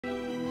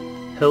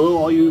Hello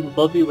all you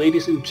lovely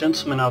ladies and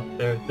gentlemen out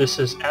there, this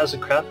is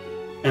Azecreth,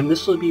 and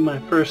this will be my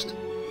first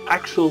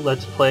actual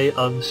Let's Play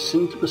of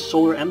Sin to the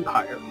Solar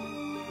Empire.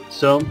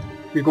 So,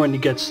 we're going to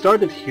get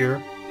started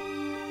here,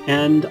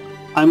 and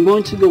I'm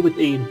going to go with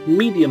a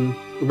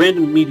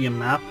random medium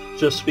map,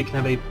 just so we can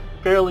have a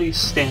fairly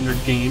standard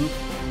game,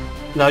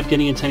 without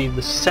getting into any of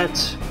the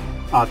set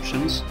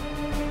options.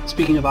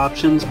 Speaking of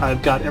options,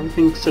 I've got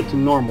everything set to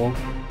normal.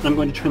 I'm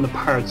going to turn the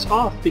pirates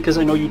off because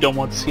I know you don't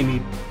want to see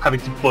me having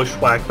to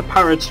bushwhack the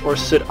pirates or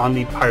sit on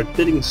the pirate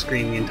bidding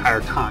screen the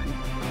entire time.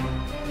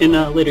 In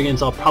later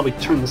games I'll probably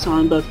turn this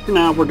on, but for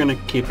now we're going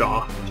to keep it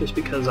off, just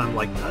because I'm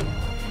like that.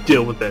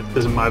 Deal with it.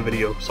 This is my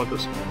video,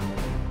 suckers.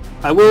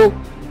 I will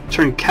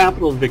turn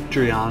Capital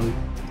Victory on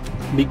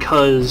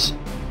because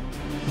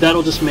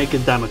that'll just make it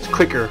that much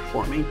quicker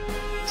for me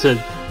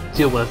to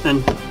deal with.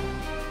 And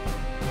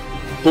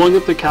blowing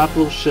up the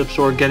capital ships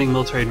or getting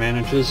military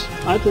advantages,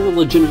 either a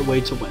legitimate way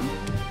to win.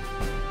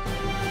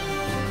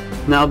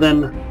 Now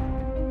then,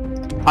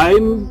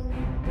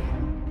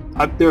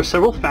 there are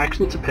several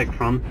factions to pick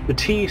from. The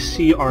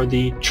TEC are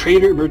the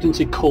Trader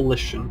Emergency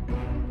Coalition.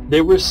 They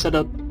were set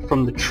up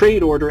from the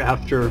trade order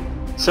after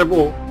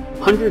several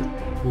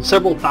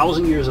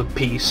thousand years of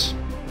peace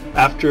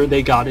after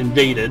they got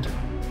invaded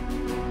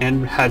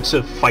and had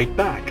to fight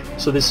back.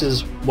 So this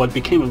is what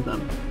became of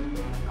them.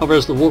 However,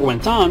 as the war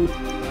went on,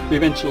 they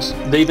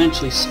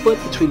eventually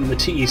split between the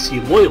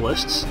TEC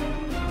Loyalists,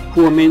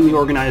 who are mainly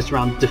organized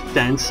around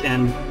defense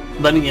and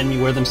letting the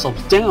enemy wear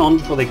themselves down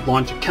before they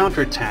launch a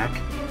counterattack,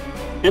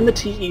 and the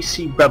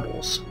TEC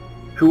Rebels,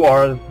 who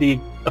are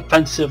the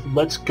offensive,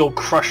 let's go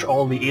crush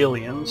all the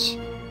aliens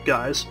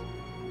guys.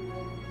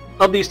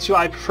 Of these two,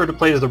 I prefer to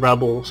play as the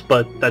Rebels,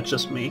 but that's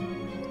just me.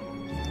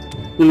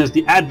 Then there's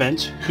the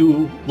Advent,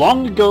 who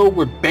long ago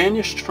were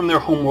banished from their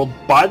homeworld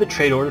by the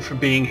Trade Order for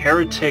being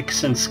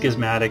heretics and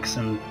schismatics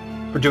and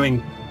for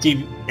doing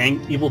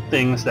evil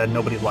things that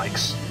nobody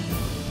likes.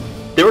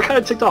 They were kind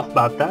of ticked off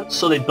about that,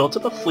 so they built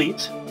up a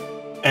fleet,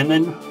 and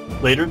then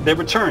later they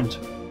returned.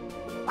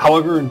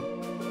 However,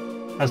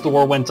 as the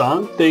war went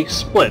on, they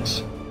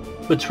split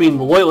between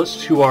the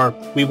Loyalists, who are,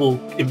 we will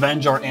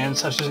avenge our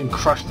ancestors and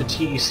crush the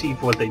TEC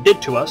for what they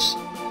did to us,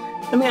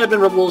 and the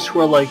Advent Rebels, who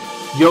are like,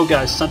 yo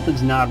guys,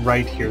 something's not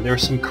right here.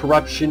 There's some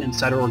corruption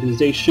inside our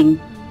organization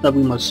that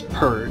we must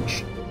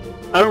purge.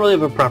 I don't really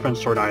have a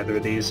preference toward either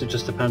of these, it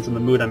just depends on the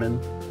mood I'm in.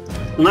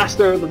 And last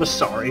there are the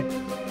Vasari,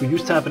 who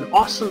used to have an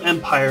awesome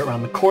empire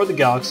around the core of the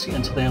galaxy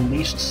until they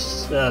unleashed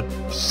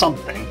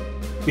something.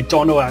 We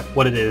don't know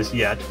what it is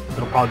yet.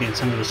 It'll probably be in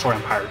Sin to the Solar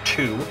Empire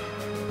 2.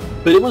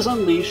 But it was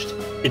unleashed,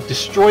 it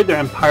destroyed their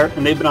empire,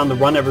 and they've been on the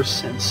run ever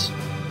since.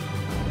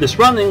 This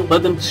running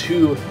led them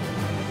to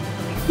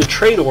the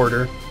Trade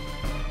Order,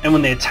 and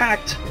when they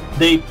attacked,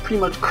 they pretty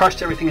much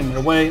crushed everything in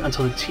their way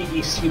until the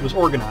TEC was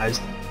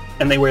organized,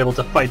 and they were able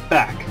to fight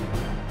back.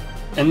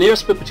 And they're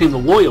split between the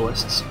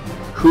Loyalists,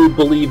 who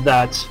believe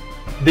that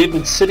they've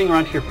been sitting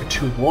around here for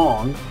too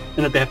long,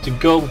 and that they have to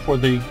go before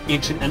the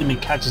ancient enemy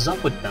catches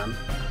up with them,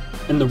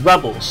 and the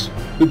Rebels,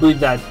 who believe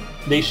that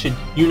they should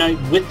unite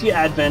with the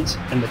Advent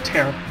and the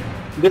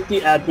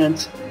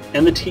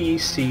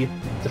TEC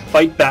to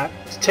fight back,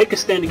 to take a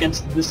stand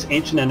against this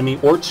ancient enemy,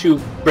 or to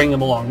bring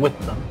them along with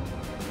them.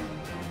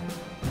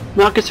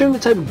 Now, considering the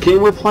type of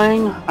game we're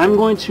playing, I'm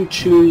going to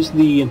choose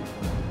the...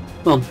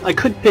 well, I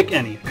could pick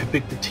any. I could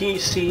pick the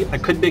TEC, I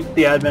could pick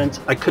the Advent,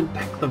 I could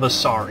pick the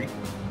Vasari.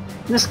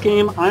 In this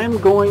game, I'm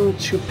going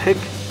to pick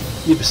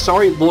the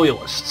Vasari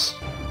Loyalists.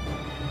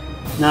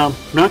 Now,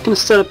 I'm not going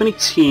to set up any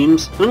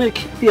teams. I'm going to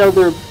keep the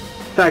other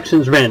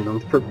factions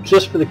random,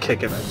 just for the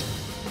kick of it.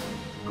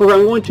 However,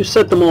 I'm going to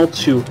set them all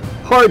to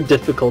hard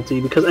difficulty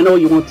because I know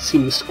you want to see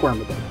me squirm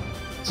with them.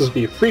 This will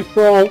be a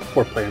free-for-all,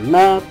 4-player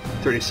map,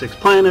 36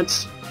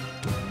 planets.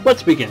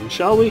 Let's begin,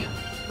 shall we?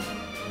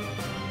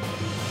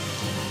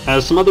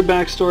 As some other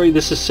backstory,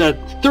 this is set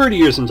 30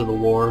 years into the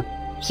war,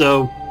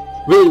 so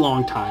really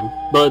long time.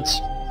 But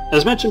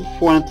as mentioned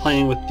before, I'm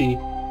playing with the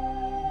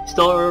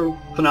Stellar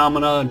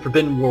Phenomena and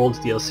Forbidden Worlds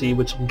DLC,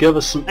 which will give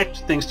us some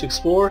extra things to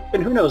explore,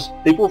 and who knows,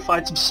 maybe we'll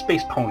find some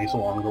space ponies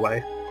along the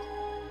way.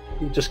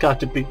 We've just got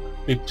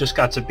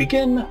to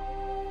begin,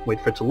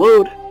 wait for it to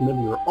load, and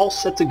then we're all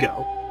set to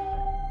go.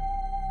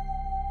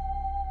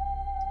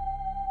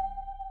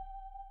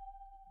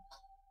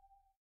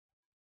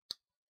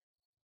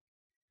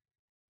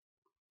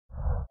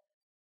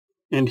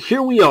 And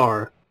here we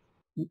are,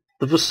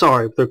 the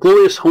Vasari, their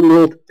glorious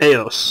homeworld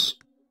Eos,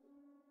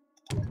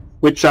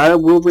 which I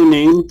will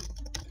rename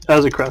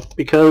Azecreth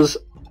because...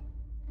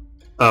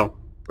 oh,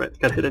 right,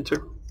 gotta hit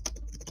enter.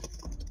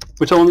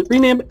 Which I will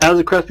rename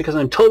Azecreth because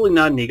I'm totally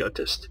not an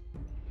egotist.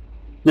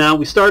 Now,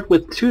 we start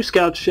with 2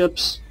 scout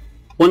ships,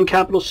 1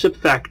 capital ship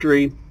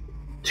factory,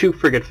 2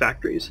 frigate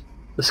factories.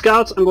 The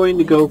scouts I'm going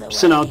to go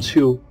send out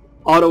to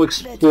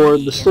auto-explore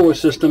the solar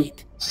system,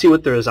 see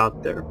what there is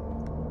out there.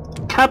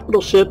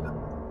 Capital ship,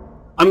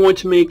 I'm going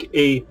to make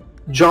a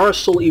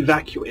Jarosol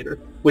Evacuator,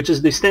 which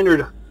is the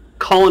standard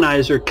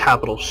colonizer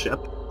capital ship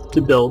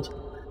to build.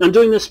 And I'm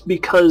doing this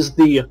because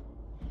the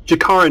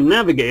Jakara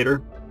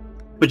Navigator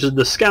which is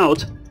the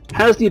scout,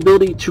 has the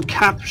ability to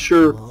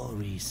capture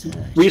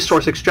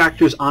resource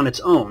extractors on its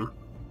own.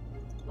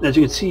 As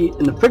you can see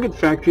in the frigate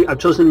factory, I've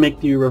chosen to make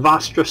the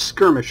Ravastra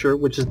Skirmisher,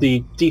 which is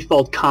the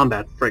default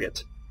combat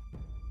frigate.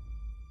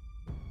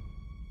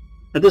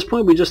 At this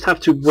point, we just have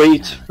to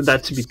wait for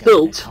that to be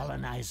built,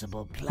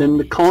 then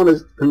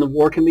the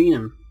war can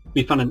begin.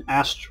 We found an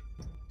asteroid.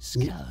 As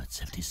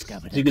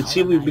you can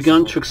see, we've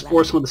begun to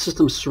explore some of the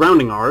systems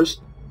surrounding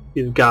ours.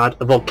 We've got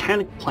a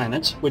volcanic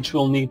planet, which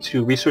we'll need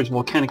to research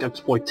volcanic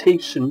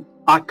occupation,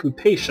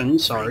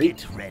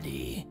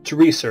 to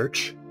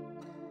research.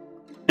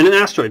 And an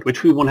asteroid,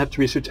 which we won't have to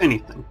research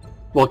anything.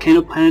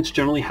 Volcano planets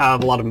generally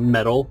have a lot of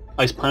metal,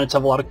 ice planets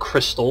have a lot of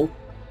crystal,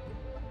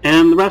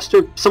 and the rest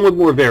are somewhat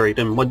more varied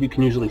than what you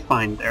can usually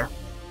find there.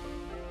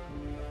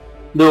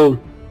 Though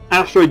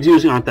asteroids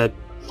usually aren't that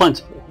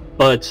plentiful,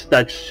 but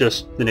that's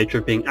just the nature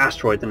of being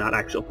asteroids and not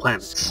actual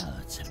planets.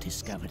 Scouts have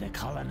discovered a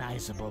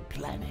colonizable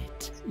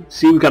planet.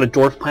 See, we've got a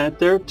dwarf planet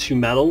there, 2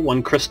 metal,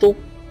 1 crystal.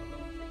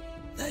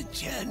 The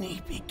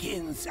journey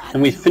begins.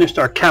 And we finished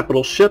our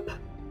capital ship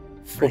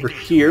over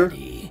here.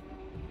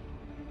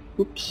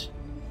 Oops.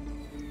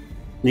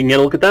 You can get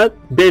a look at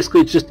that.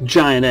 Basically, it's just a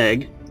giant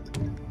egg.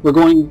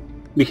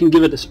 We can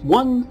give it this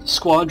 1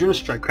 squadron of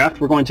strike craft.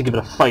 We're going to give it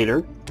a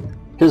fighter,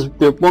 because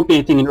there won't be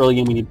anything in early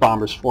game we need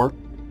bombers for.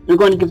 We're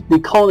going to give the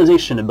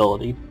colonization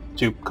ability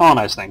to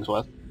colonize things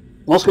with.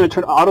 I'm also going to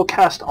turn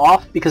autocast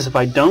off, because if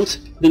I don't,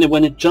 then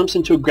when it jumps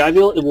into a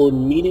gravule, it will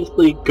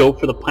immediately go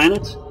for the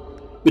planet,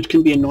 which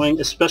can be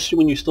annoying, especially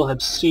when you still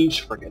have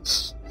siege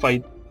frigates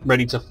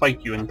ready to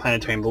fight you in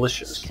planetary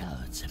militias.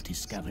 Scouts have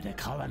discovered a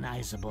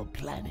colonizable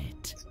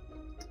planet.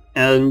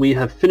 And we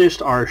have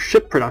finished our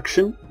ship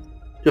production,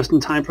 just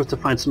in time for us to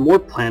find some more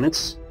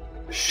planets,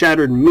 a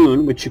shattered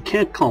moon, which you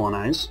can't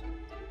colonize,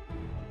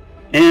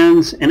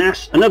 and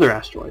another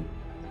asteroid.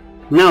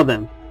 Now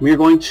then, we are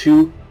going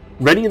to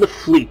ready the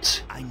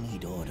fleet. I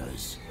need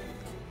orders.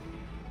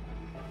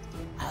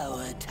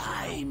 Our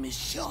time is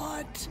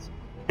short.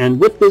 And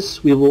with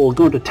this, we will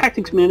go into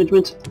tactics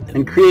management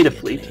and create a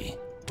fleet.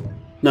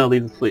 No,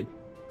 leave the fleet.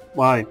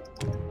 Why?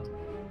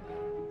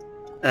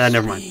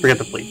 Never mind. Forget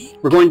the fleet.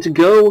 We're going to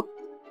go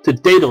to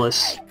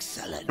Daedalus,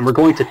 and we're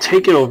going to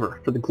take it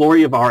over for the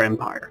glory of our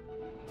empire.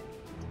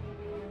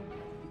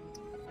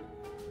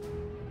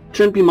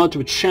 Shouldn't be much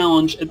of a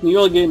challenge. In the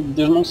early game,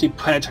 there's mostly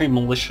planetary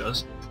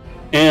militias,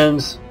 and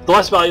the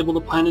less valuable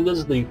the planet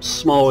is, the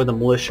smaller the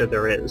militia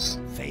there is.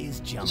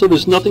 So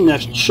there's nothing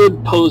that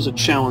should pose a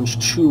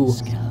challenge to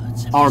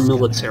our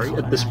military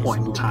at this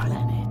point in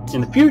time.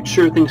 In the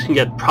future, things can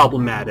get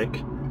problematic,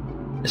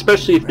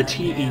 especially if the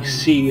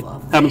TEC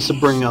happens to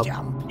bring up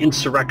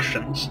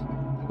insurrections,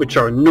 which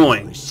are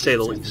annoying, to say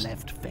the least.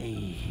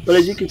 But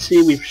as you can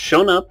see, we've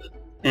shown up,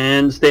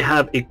 and they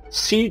have a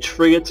siege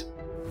frigate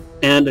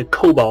and a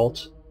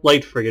cobalt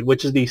light frigate,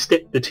 which is the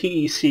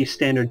TEC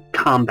standard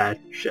combat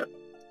ship.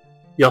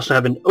 You also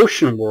have an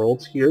ocean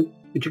world here,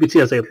 which you can see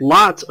has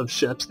lots of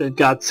ships. They've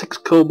got 6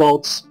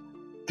 cobalts,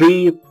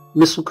 3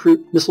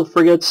 missile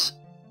frigates,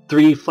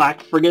 3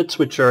 flak frigates,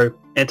 which are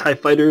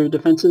anti-fighter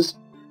defenses,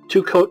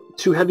 2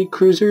 heavy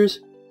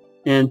cruisers,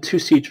 and 2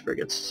 siege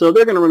frigates. So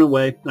they're going to run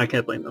away, and I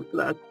can't blame them for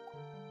that.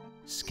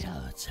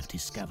 Scouts have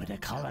discovered a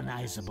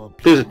colonizable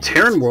planet. There's a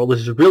Terran world,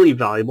 which is really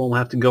valuable, and we'll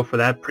have to go for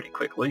that pretty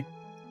quickly.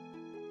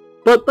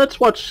 But let's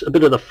watch a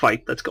bit of the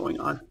fight that's going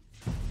on.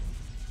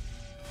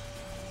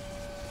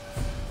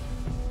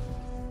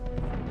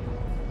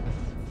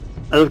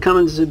 As I've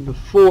commented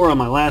before on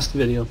my last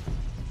video,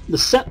 the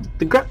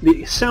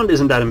sound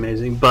isn't that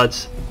amazing,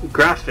 but the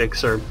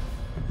graphics are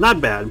not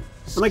bad.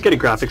 I might get a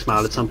graphics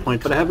mod at some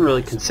point, but I haven't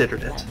really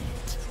considered it.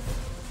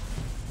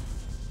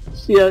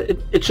 So yeah,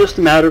 it's just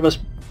a matter of us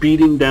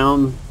beating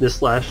down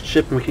this last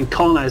ship, and we can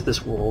colonize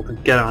this world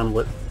and get on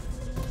with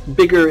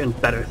bigger and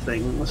better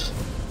things.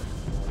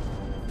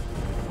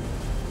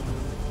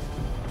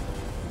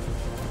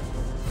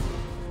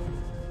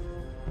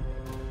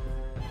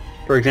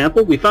 For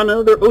example, we found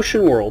another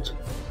ocean world.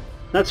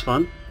 That's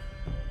fun.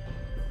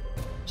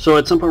 So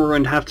at some point we're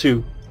going to have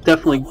to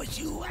definitely...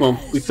 Well,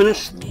 we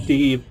finished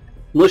the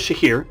militia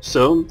here,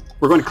 so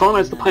we're going to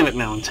colonize the planet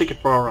now and take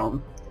it for our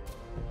own.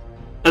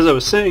 As I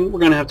was saying, we're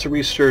going to have to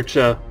research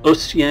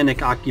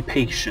oceanic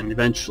occupation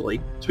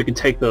eventually, so we can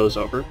take those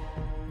over.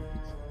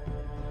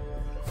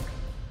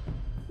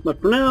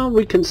 But for now,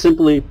 we can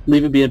simply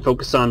leave it be and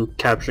focus on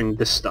capturing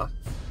this stuff,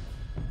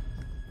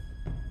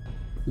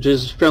 which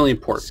is fairly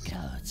important.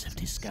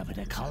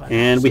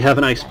 And we have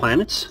an ice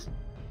planet,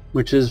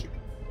 which is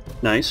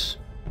nice.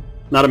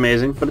 Not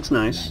amazing, but it's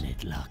nice.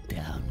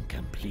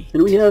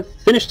 And we have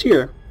finished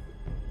here.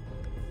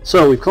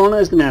 So we've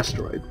colonized an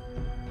asteroid.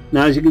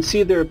 Now, as you can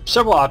see, there are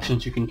several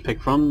options you can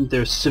pick from.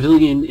 There's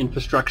civilian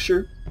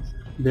infrastructure.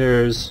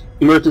 There's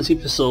emergency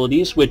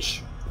facilities,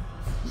 which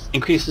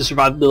increase the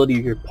survivability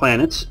of your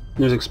planet.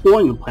 There's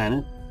exploring the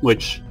planet,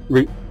 which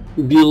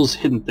reveals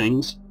hidden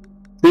things.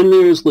 Then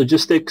there's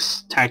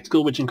logistics,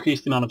 tactical, which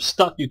increase the amount of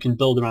stuff you can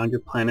build around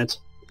your planet.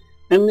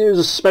 And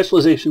there's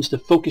specializations to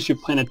focus your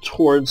planet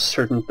towards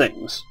certain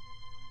things.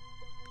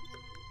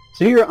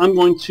 So here I'm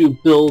going to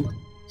build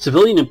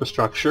civilian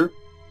infrastructure,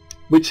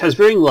 which has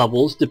varying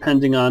levels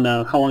depending on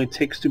how long it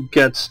takes to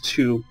get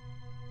to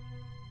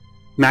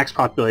max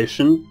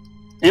population.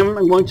 And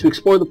I'm going to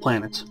explore the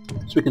planet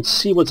so we can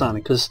see what's on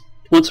it, because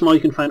once in a while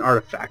you can find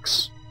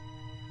artifacts.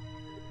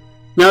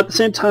 Now at the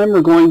same time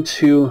we're going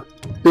to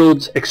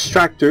build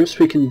extractors so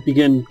we can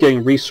begin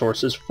getting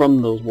resources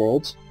from those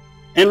worlds.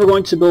 And we're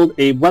going to build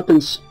a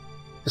weapons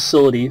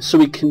facility so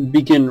we can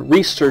begin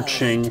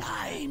researching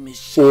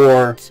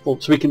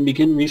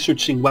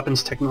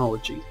weapons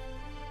technology.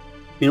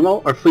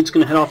 Meanwhile, our fleet's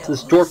going to head off to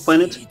this dwarf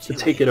planet to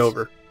take it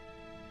over.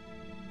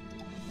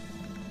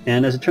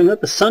 And as it turns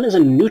out, the sun is a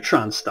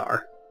neutron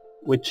star,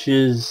 which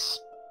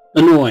is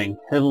annoying,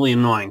 heavily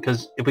annoying,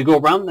 because if we go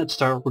around that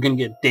star, we're going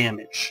to get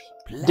damage.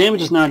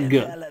 Damage is not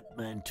good.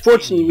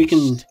 Fortunately, we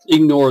can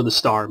ignore the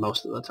star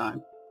most of the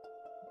time.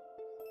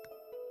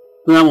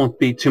 That won't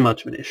be too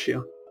much of an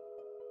issue.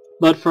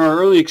 But for our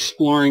early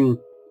exploring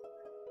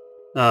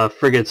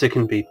frigates, it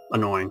can be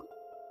annoying.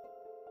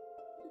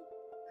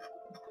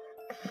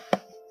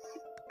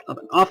 Up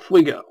and off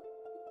we go.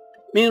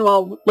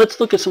 Meanwhile, let's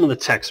look at some of the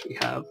techs we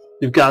have.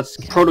 We've got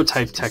the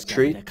prototype tech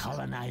tree.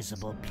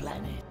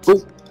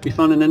 Oh, we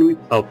found an enemy.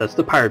 Oh, that's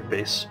the pirate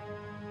base.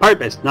 Pirate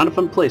base, not a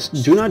fun place.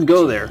 Do not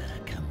go there.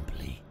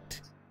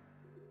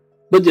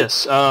 But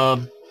yes,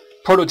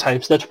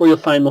 prototypes, that's where you'll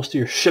find most of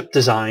your ship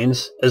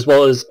designs, as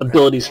well as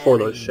abilities for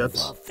those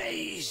ships.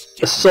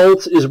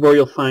 Assault is where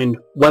you'll find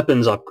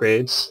weapons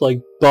upgrades,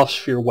 like buffs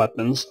for your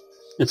weapons.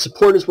 And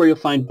support is where you'll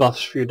find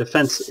buffs for your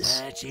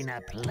defenses.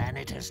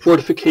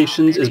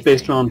 Fortifications is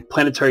based around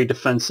planetary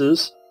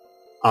defenses,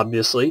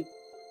 obviously.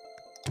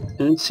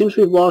 And it seems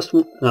we lost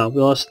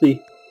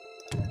the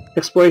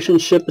exploration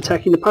ship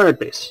attacking the pirate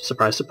base.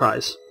 Surprise,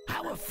 surprise.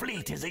 Our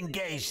fleet has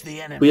engaged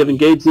the enemy. We have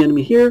engaged the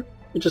enemy here.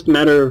 It's just a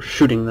matter of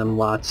shooting them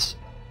lots.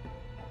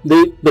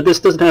 But this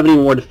doesn't have any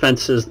more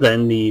defenses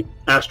than the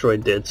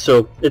asteroid did,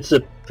 so it's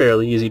a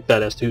fairly easy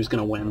bet as to who's going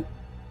to win.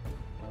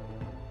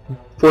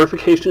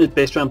 Fortification is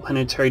based around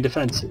planetary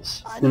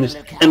defenses. And there's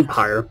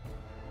Empire,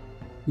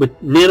 with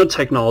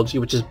nanotechnology,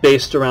 which is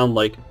based around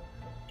like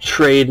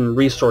trade and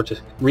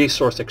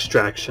resource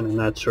extraction and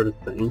that sort of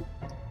thing.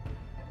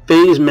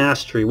 Phase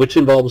mastery, which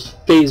involves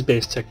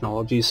phase-based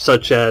technologies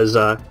such as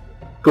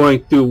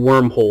going through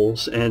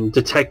wormholes and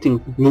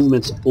detecting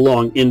movements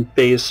along in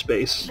phase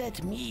space.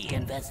 Let me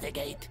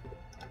investigate.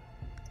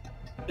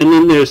 And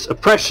then there's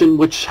oppression,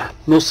 which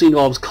mostly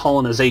involves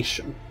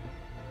colonization.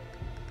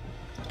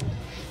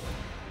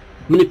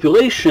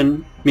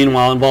 Manipulation,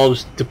 meanwhile,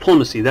 involves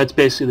diplomacy. That's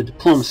basically the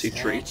diplomacy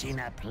tree.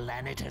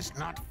 Planet has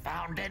not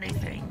found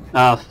anything.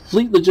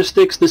 Fleet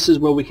logistics. This is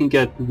where we can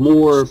get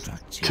more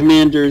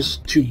commanders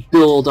to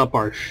build up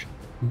our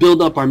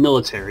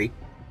military.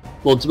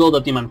 Well, to build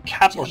up the amount of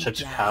capital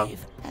ships we have.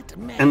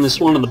 And this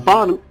one on the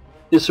bottom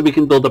is so we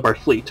can build up our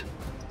fleet.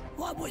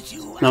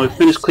 Now we've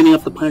finished cleaning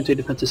up the planetary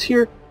defenses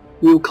here.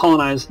 We will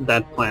colonize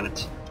that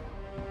planet.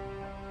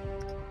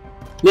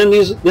 Then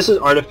this is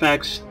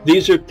artifacts.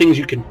 These are things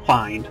you can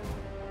find,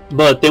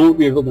 but they won't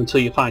be revealed until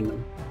you find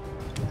them.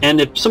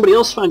 And if somebody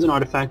else finds an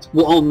artifact,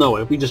 we'll all know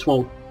it. We just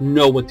won't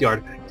know what the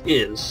artifact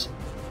is,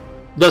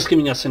 thus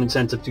giving us an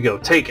incentive to go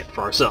take it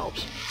for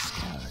ourselves.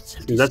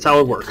 And that's how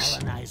it works.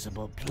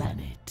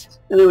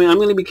 Anyway, I'm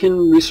going to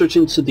begin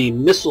researching to the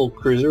missile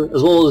cruiser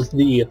as well as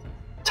the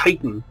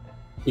Titan,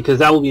 because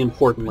that will be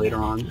important later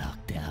on.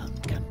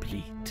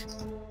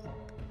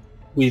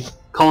 We've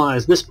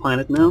colonized this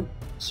planet now.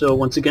 So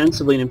once again,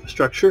 civilian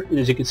infrastructure, and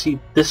as you can see,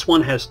 this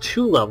one has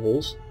 2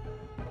 levels,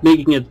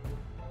 making it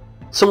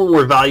somewhat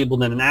more valuable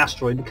than an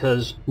asteroid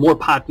because more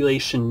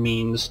population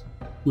means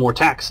more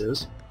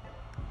taxes.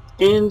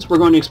 And we're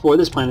going to explore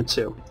this planet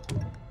too.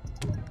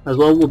 As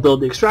well, we'll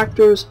build the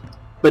extractors,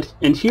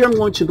 and here I'm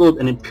going to build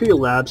an Imperial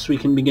lab so we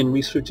can begin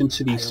research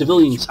into the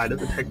civilian side of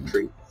the tech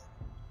tree.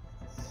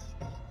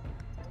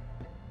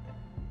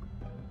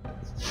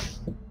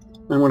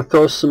 I'm going to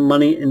throw some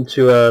money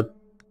into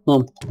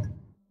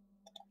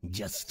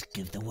just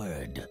give the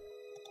word.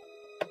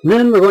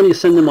 Then we're going to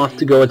send them off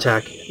to go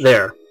attack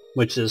there,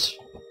 which is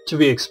to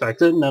be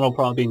expected, and that'll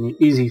probably be an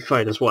easy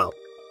fight as well.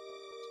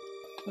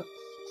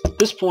 At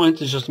this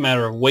point, it's just a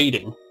matter of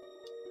waiting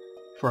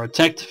for our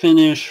tech to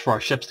finish, for our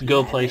ships to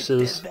go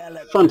places.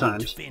 Fun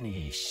times.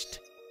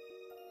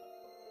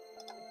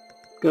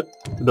 Good.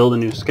 Build a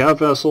new scout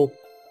vessel.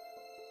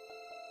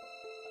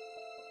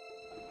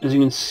 As you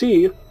can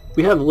see,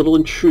 we have a little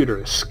intruder,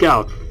 a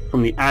scout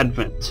from the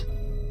Advent.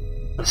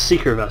 A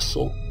seeker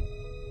vessel,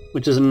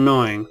 which is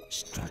annoying.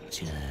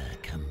 Structure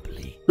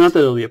complete. Not that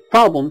it'll be a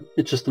problem,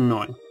 it's just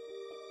annoying.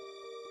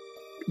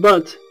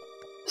 But,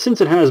 since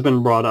it has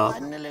been brought up,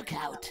 On the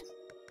lookout.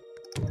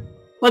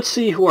 let's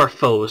see who our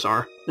foes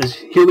are. As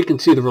here we can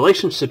see the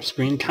relationship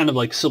screen, kind of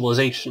like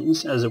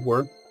civilizations, as it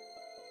were.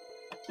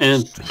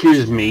 And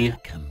here's me.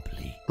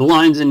 Complete. The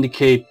lines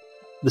indicate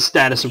the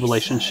status of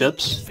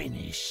relationships.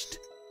 Finished.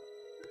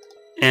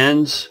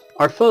 And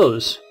our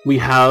foes. We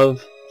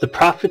have the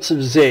Prophets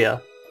of Zea,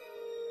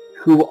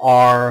 who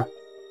are,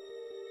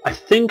 I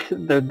think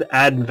they're the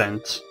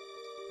Advent,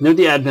 They're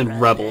the Advent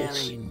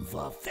Rebels.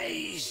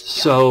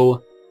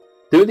 So,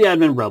 they're the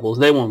Advent Rebels.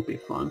 They won't be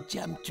fun.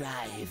 Jump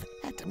drive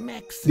at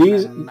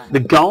These, maximum. the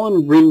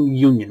Golan Rim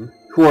Union,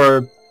 who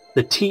are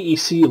the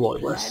TEC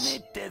Loyalists.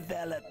 Planet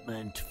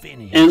development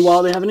finished. And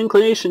while they have an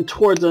inclination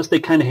towards us, they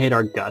kind of hate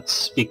our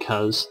guts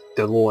because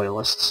they're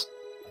Loyalists.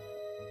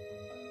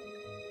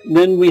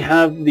 Then we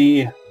have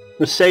the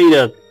Vasari,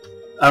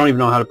 I don't even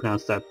know how to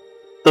pronounce that.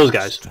 Those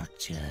guys.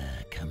 Structure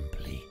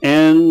complete.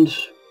 And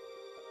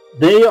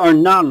they are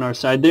not on our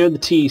side. They're the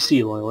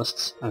TEC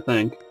Loyalists, I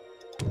think.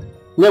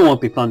 They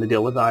won't be fun to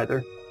deal with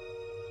either.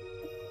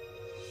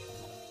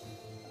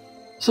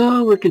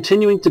 So we're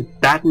continuing to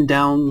batten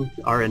down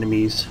our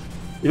enemies.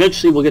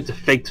 Eventually we'll get to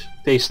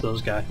face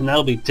those guys, and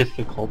that'll be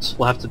difficult.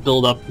 We'll have to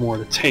build up more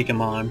to take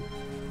them on.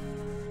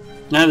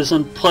 I have this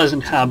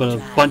unpleasant habit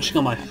of bunching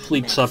all my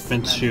fleets up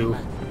into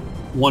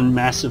one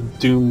massive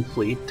Doom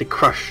fleet to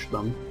crush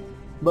them.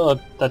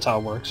 But that's how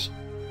it works.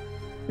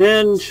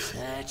 And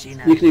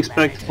you can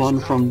expect fun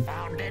from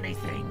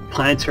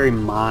planetary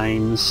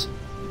mines,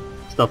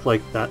 stuff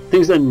like that.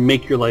 Things that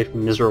make your life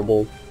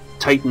miserable.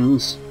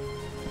 Titans,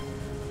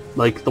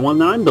 like the one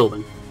that I'm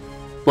building.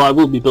 Well, I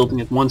will be building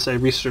it once I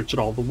research it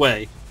all the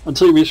way.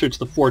 Until you research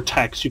the 4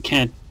 techs, you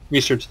can't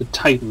research the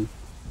Titan,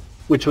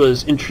 which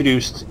was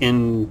introduced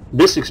in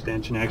this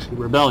expansion, actually,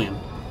 Rebellion.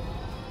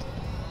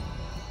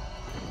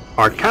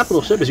 Our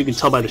capital ship, as you can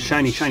tell by the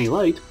shiny, shiny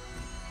light,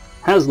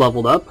 has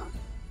leveled up.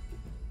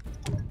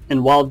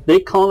 And while they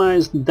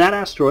colonize that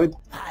asteroid,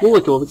 we'll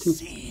look over to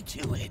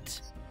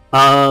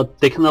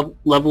they can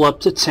level up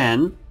to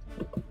 10,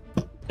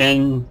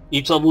 and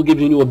each level will give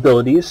you new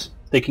abilities.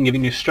 They can give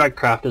you new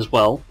strikecraft as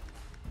well.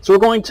 So we're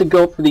going to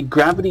go for the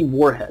Gravity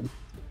Warhead.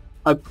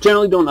 I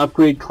generally don't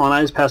upgrade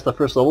colonize past the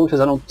first level because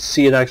I don't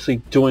see it actually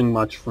doing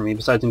much for me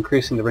besides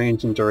increasing the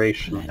range and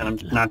duration, and I'm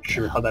not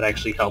sure how that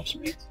actually helps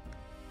me.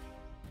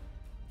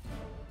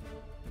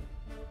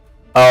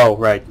 Oh,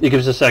 right. It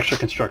gives us extra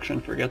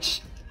construction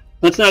frigates.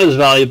 That's not as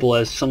valuable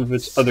as some of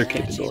its other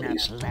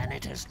capabilities.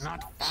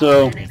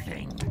 So,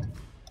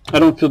 I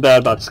don't feel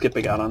bad about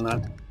skipping out on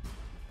that.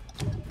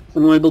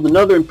 I'm going to build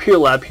another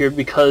Imperial Lab here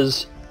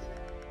because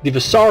the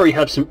Vasari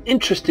have some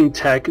interesting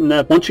tech in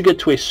that once you get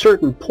to a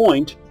certain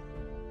point,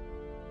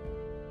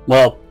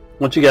 well,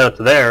 once you get up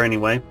to there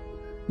anyway,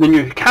 then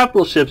your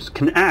capital ships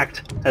can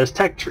act as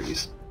tech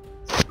trees,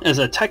 as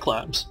tech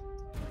labs,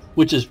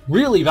 which is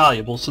really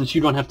valuable since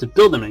you don't have to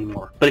build them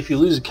anymore. But if you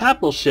lose a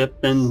capital ship,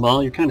 then,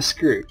 well, you're kind of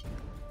screwed.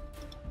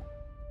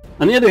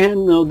 On the other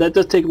hand, though, that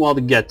does take a while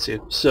to get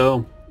to,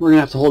 so we're going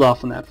to have to hold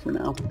off on that for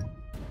now.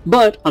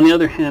 But, on the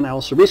other hand, I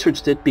also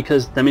researched it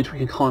because that means we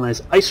can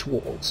colonize ice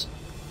worlds.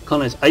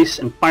 Colonize ice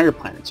and fire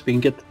planets. We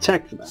can get the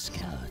tech for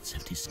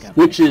that.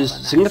 Which is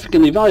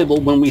significantly valuable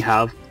when we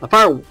have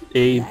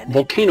a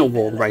volcano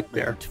world right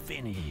there.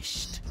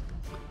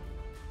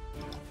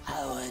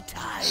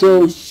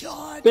 So,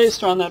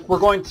 based on that, we're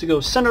going to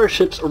go send our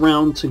ships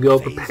around to go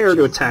prepare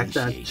to attack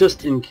that,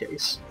 just in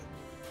case.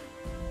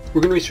 We're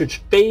going to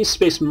research phase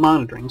space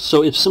monitoring,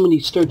 so if somebody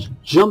starts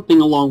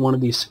jumping along one of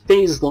these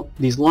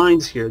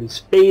lines here, these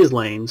phase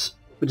lanes,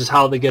 which is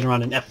how they get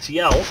around an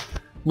FTL,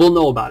 we'll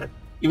know about it.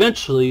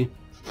 Eventually,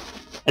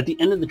 at the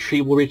end of the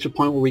tree, we'll reach a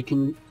point where we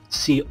can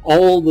see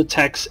all the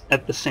techs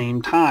at the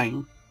same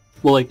time.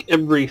 Well, like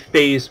every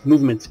phase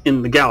movement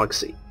in the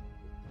galaxy.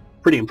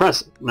 Pretty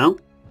impressive, no?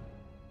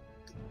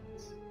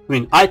 I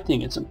mean, I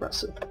think it's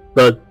impressive,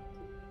 but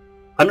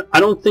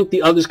I don't think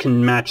the others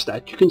can match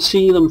that. You can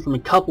see them from a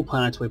couple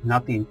planets away, but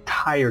not the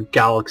entire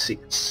galaxy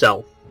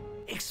itself.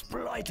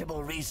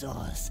 Exploitable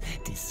resource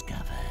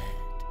discovered.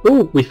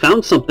 Ooh, we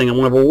found something on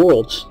one of our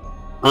worlds.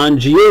 On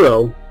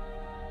Giero,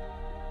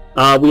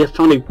 we have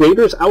found a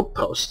Raiders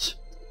Outpost,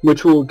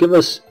 which will give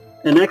us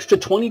an extra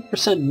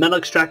 20% metal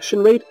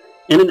extraction rate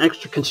and an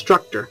extra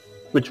constructor,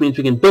 which means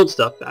we can build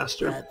stuff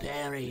faster.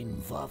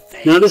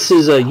 Now this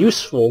is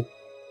useful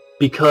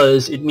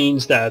because it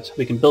means that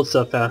we can build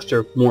stuff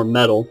faster, more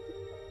metal.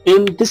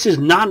 And this is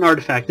not an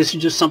artifact, this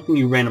is just something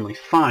you randomly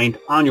find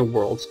on your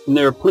worlds, and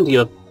there are plenty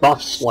of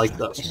buffs like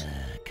those.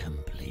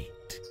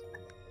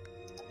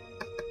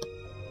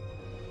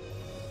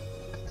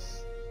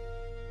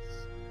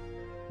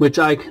 Which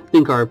I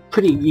think are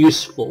pretty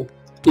useful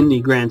in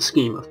the grand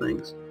scheme of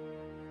things.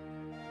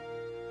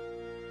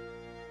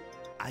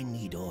 I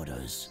need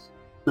orders.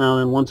 Now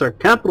then, once our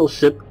capital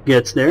ship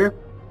gets there,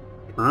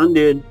 come on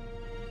dude.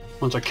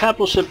 Once our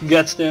capital ship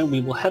gets there,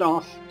 we will head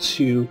off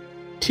to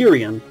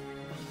Tyrion,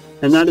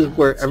 and that is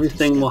where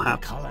everything will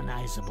happen.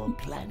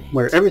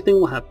 Where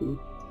everything will happen.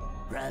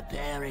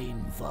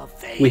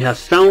 We have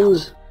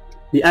found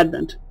the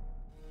Advent.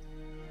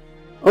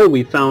 Oh,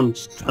 we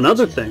found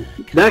another thing.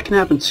 That can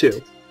happen too.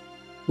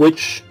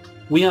 Which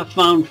we have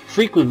found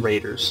frequent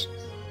raiders,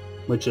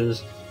 which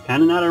is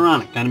kind of not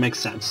ironic, kind of makes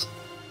sense.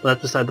 But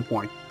that's beside the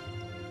point.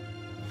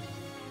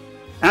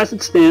 As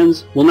it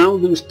stands, we'll now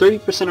lose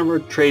 30% of our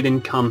trade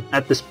income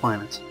at this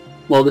planet.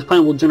 Well, this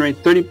planet will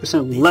generate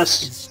 30%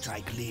 less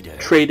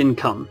trade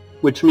income,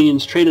 which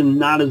means trade is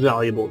not as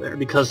valuable there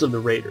because of the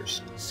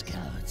raiders.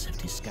 Scouts have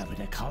discovered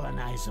a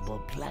colonizable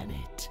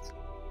planet.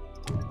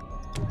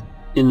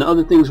 In the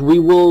other things, we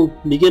will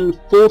begin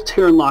full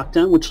Terran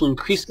lockdown, which will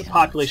increase the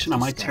population on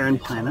my Terran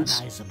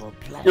planets.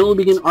 And we'll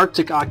begin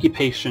Arctic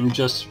occupation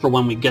just for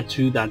when we get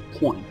to that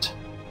point.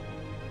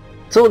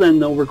 Till then,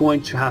 though, we're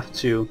going to have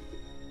to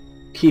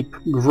keep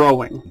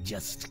growing.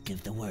 Just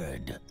give the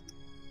word.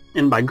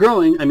 And by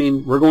growing, I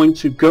mean we're going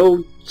to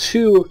go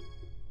to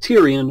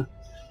Tyrion,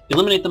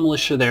 eliminate the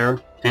militia there,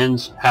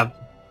 and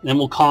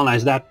we'll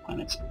colonize that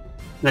planet.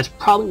 And that's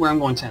probably where I'm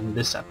going to end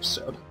this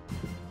episode.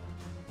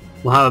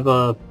 We'll have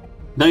a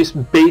nice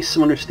base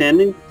of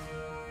understanding.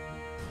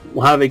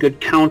 We'll have a good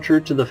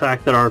counter to the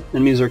fact that our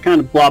enemies are kind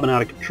of blobbing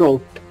out of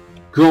control,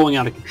 growing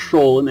out of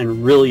control, and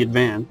then really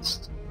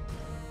advanced.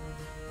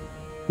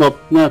 Well,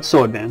 not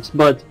so advanced,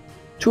 but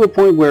to a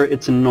point where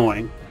it's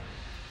annoying.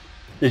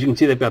 As you can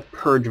see, they've got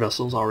purge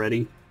vessels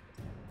already,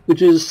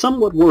 which is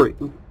somewhat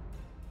worrying.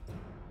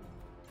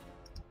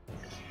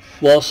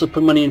 We'll also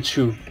put money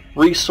into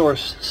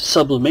resource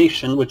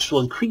sublimation, which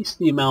will increase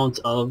the amount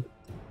of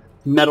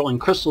metal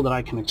and crystal that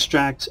I can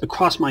extract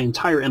across my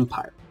entire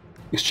empire.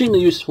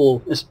 Extremely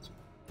useful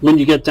when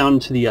you get down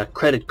to the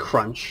credit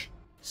crunch.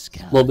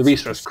 Well, the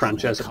resource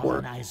crunch, as it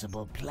were.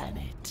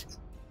 Planet.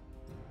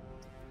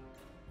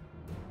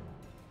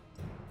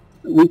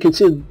 We can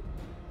see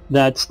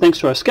that thanks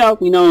to our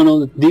scout, we now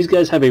know that these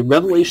guys have a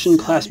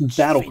Revelation-class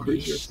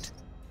battlecruiser,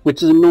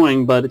 which is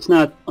annoying, but it's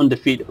not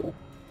undefeatable.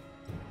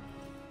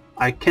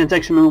 I can't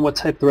actually remember what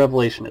type the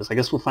Revelation is. I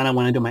guess we'll find out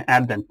when I do my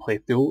Advent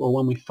playthrough, or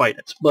when we fight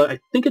it. But I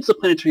think it's a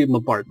planetary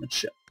bombardment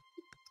ship.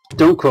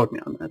 Don't quote me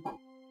on that.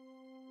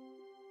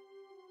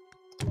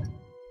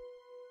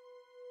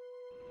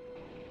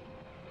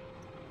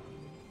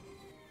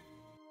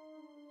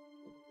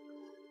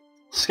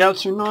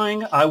 Scouts are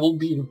annoying. I will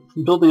be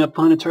building up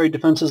planetary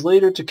defenses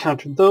later to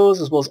counter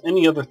those, as well as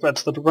any other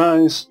threats that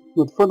arise.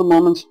 But for the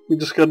moment, we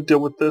just gotta deal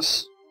with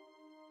this.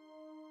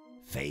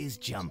 Phase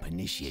jump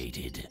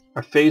initiated.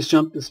 Our phase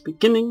jump is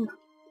beginning.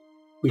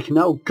 We can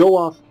now go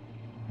off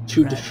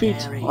to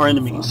defeat our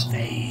enemies.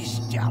 Phase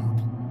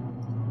jump.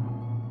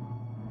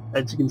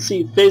 As you can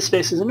see, phase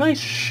space is a nice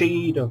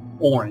shade of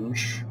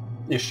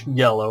orange-ish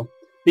yellow.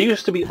 They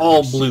used to be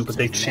all blue, but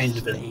they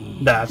changed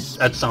that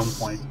at some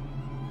point.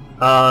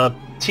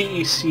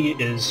 TEC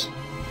is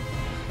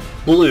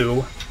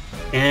blue,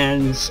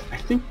 and I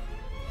think,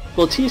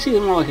 well, TEC is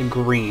more like a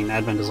green,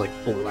 Advent is like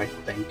blue, I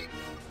think.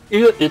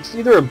 It's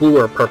either a blue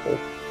or a purple.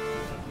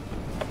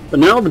 But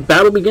now the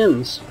battle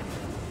begins.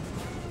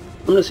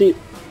 I'm gonna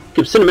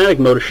give cinematic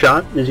mode a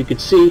shot. As you can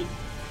see,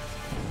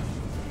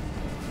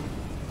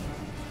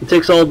 it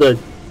takes all the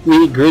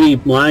nitty-gritty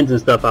lines and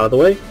stuff out of the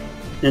way,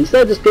 and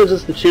instead just gives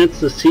us the chance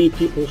to see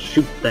people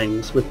shoot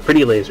things with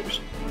pretty lasers,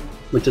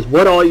 which is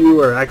what all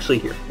you are actually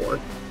here for.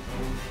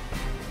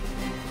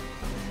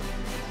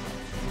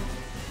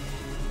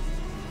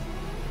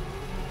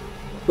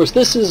 Of course,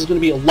 this is going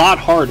to be a lot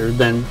harder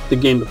than the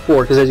game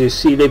before, because as you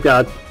see, they've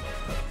got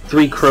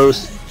 3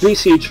 Crows, 3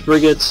 siege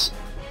frigates,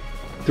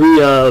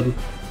 3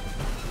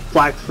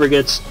 flak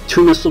frigates,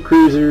 2 missile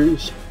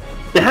cruisers.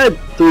 They had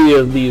 3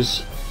 of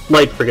these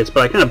light frigates,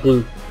 but I kind of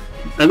blew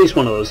at least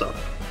one of those up.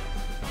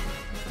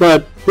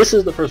 But this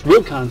is the first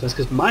real contest,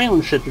 because my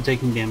own ships are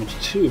taking damage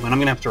too, and I'm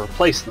going to have to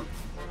replace them.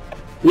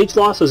 And each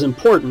loss is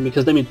important,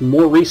 because that means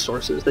more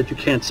resources that you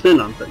can't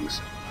spend on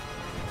things.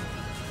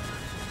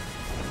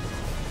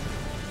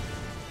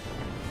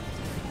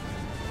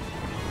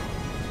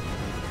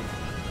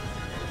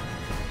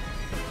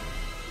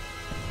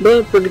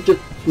 But for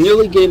just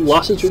nearly game,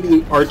 losses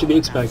are to be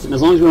expected, and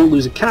as long as we don't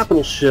lose a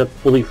capital ship,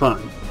 we'll be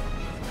fine.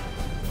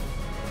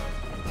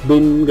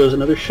 Boom goes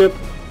another ship.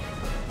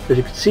 As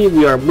you can see,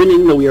 we are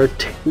winning, though we are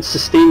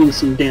sustaining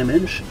some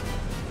damage.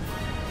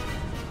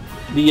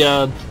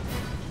 The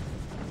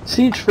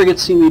siege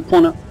frigates seem to be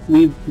pulling up.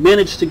 We've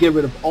managed to get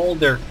rid of all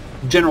their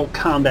general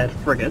combat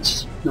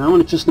frigates. Now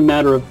it's just a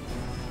matter of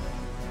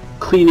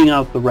cleaning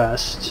out the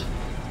rest.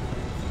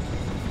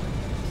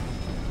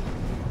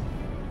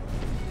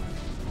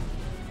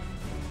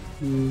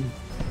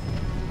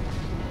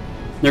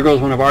 There goes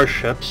one of our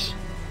ships.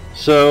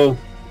 So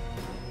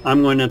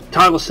I'm going to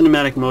toggle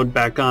cinematic mode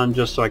back on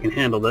just so I can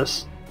handle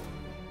this.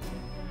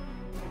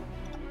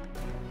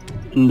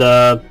 And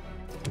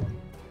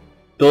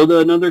build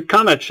another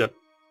combat ship.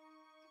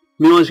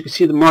 Meanwhile, as you can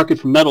see, the market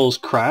for metals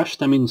crashed.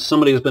 That means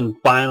somebody has been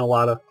buying a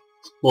lot of,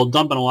 well,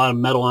 dumping a lot of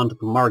metal onto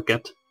the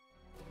market.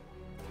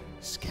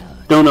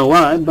 Don't know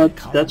why, but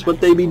that's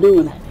what they be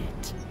doing.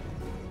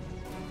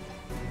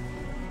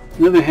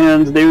 On the other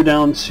hand, they're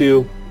down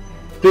to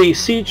 3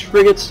 siege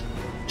frigates,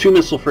 2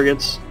 missile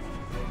frigates,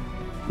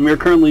 and we're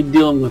currently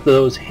dealing with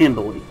those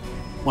handily.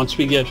 Once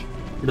we get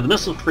rid of the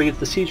missile frigates,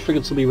 the siege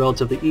frigates will be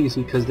relatively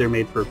easy because they're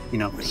made for, you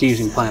know,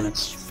 sieging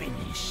planets,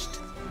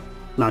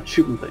 not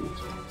shooting things.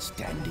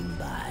 Standing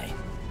by.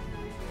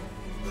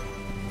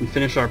 We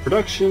finish our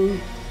production.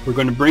 We're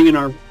going to bring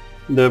in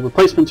the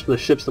replacements for the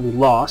ships that we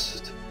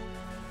lost.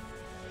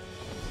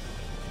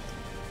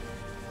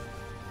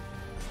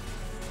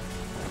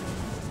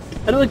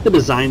 I like the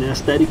design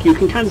aesthetic. You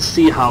can kind of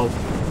see how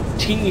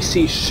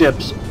TEC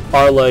ships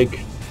are like...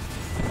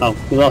 Oh,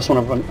 we lost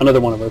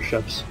another one of our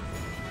ships.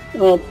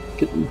 I'll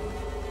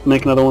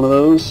make another one of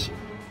those.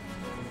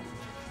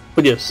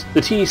 But yes,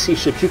 the TEC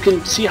ships, you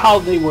can see how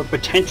they were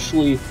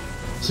potentially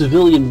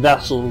civilian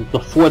vessels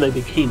before they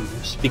became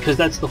this, because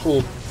that's the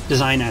whole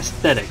design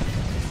aesthetic.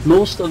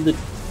 Most of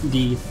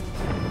the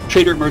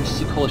Trader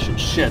Emergency Coalition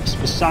ships,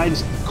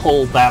 besides the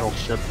Coal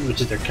Battleship,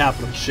 which is their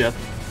capital ship,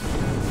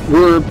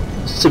 were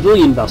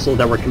civilian vessels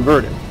that were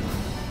converted.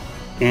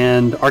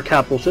 And our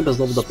capital ship has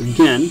leveled up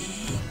again,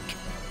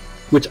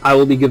 which I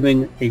will be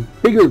giving a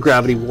bigger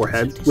gravity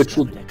warhead, which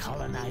will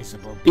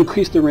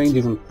increase the range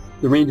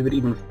of it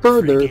even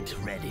further,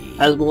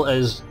 as well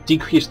as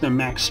decrease their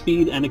max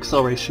speed and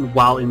acceleration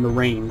while in the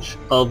range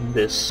of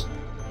this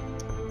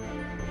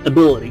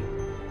ability.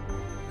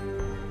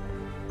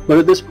 But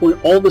at this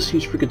point, all the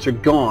siege frigates are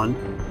gone.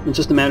 It's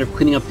just a matter of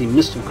cleaning up the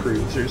missile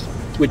cruisers,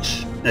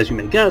 which, as you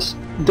may guess,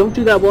 don't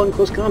do that well in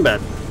close combat.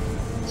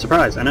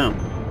 Surprise, I know.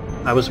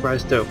 I was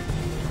surprised too.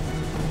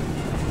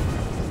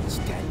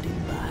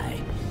 Standing by.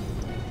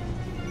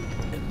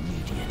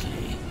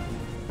 Immediately.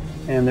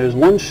 And there's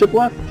one ship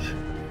left.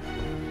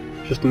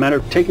 Just a matter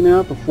of taking it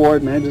out before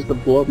it manages to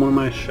blow up one of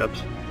my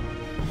ships.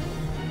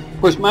 Of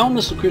course, my own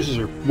missile cruisers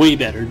are way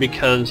better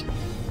because,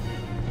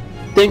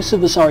 thanks to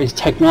Vasari's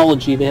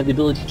technology, they have the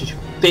ability to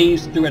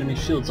phase through enemy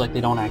shields like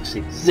they don't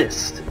actually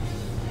exist.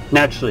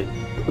 Naturally,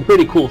 a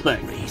pretty cool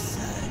thing,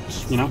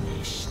 you know?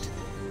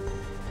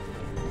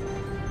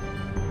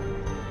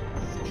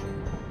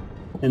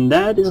 And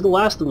that is the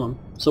last of them.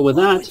 So with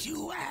that,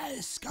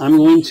 I'm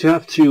going to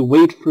have to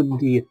wait for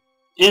the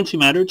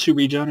antimatter to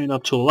regenerate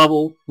up to a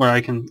level where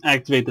I can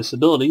activate this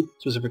ability,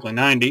 specifically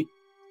 90.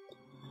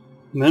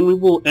 And then we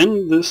will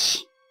end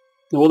this.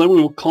 Well, then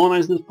we will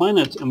colonize this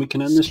planet, and we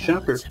can end this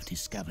chapter. Have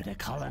discovered a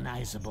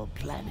colonizable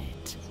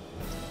planet.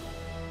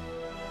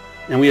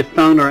 And we have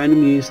found our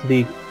enemies,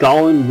 the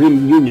Golan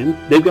Rim Union.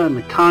 They've got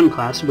the Khan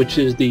class, which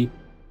is the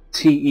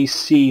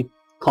TEC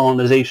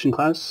colonization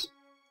class.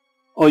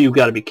 Oh, you've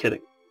got to be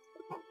kidding.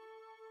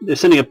 They're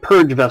sending a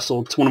purge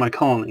vessel to one of my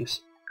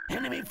colonies.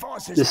 Enemy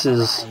forces This have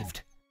is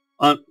arrived.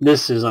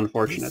 this is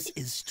unfortunate. This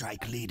is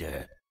Strike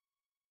Leader.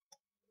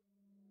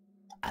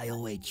 I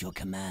await your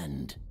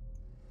command.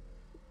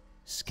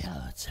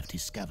 Scouts have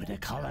discovered a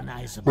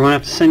colonizable... We're going to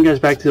have to send guys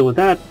back to deal with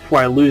that before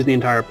I lose the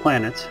entire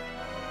planet.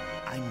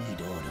 I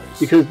need orders.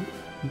 Because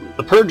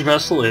the purge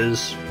vessel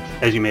is,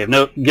 as you may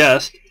have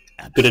guessed,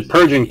 good at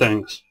purging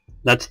things.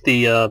 That's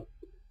the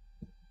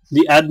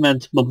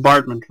Advent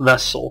bombardment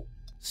vessel.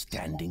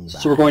 Standing by.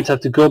 So we're going to have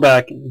to go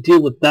back and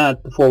deal with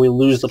that before we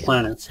lose the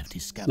planet.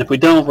 And if we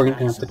don't, we're going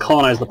to have to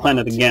colonize the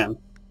planet again.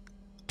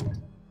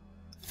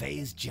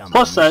 Phase jump.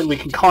 Plus that, we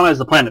can colonize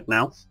the planet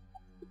now.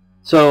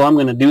 So I'm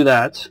going to do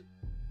that.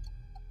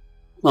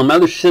 While my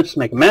other ships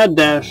make a mad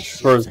dash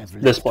for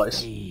this place.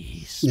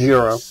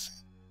 0.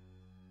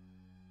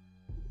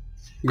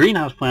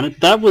 Greenhouse planet,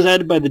 that was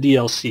added by the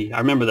DLC. I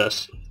remember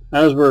this.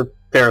 Those were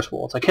Ferris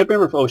Worlds. I can't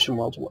remember if Ocean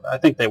Worlds were. I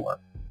think they were.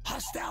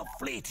 Hostile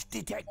fleet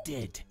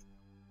detected.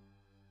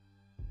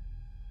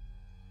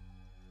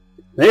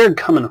 They're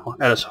coming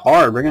at us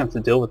hard. We're going to have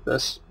to deal with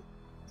this.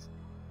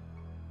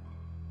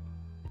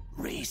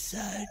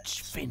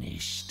 Research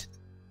finished.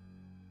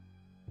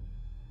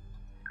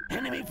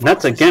 Enemy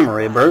That's a forces gamma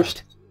ray arrived.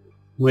 burst,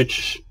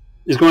 which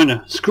is going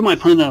to screw my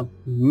planet up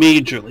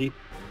majorly.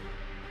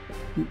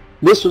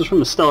 This was from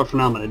the Stellar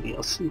Phenomena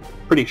DLC,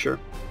 pretty sure.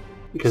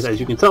 Because as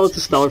you can tell, it's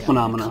a stellar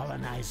phenomena,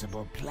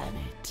 Colonizable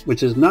planet.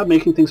 which is not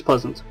making things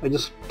pleasant. I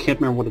just can't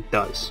remember what it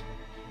does.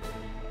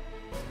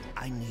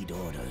 I need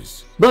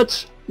orders.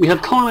 But we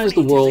have colonized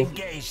the world,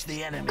 Engage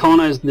the enemy.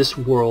 colonized this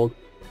world,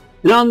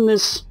 and on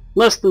this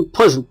less than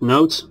pleasant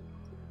note,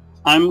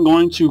 I'm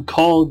going to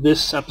call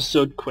this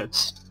episode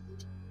quits.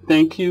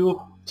 Thank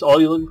you to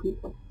all you.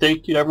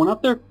 Thank you to everyone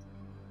out there,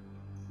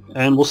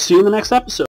 and we'll see you in the next episode.